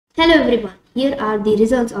Hello everyone, here are the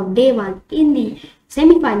results of day 1 in the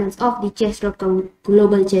semifinals of the Chess.com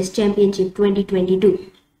Global Chess Championship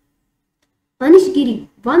 2022. Anish Giri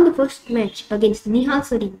won the first match against Nihal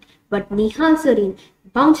Sarin, but Nihal Sarin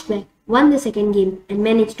bounced back, won the second game and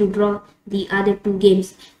managed to draw the other two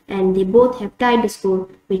games, and they both have tied the score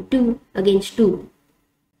with 2-2.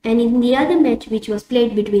 And in the other match, which was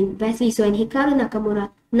played between Wesly and Hikaru Nakamura,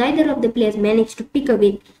 neither of the players managed to pick a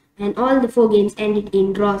win, and all the 4 games ended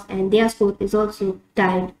in draws, and their score is also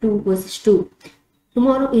tied 2-2.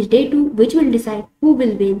 Tomorrow is day 2, which will decide who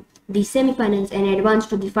will win the semi-finals and advance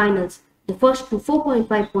to the finals. The first to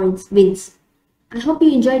 4.5 points wins. I hope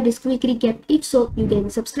you enjoyed this quick recap. If so, you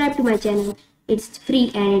can subscribe to my channel. It's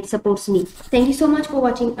free and it supports me. Thank you so much for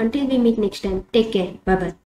watching. Until we meet next time, take care. Bye bye.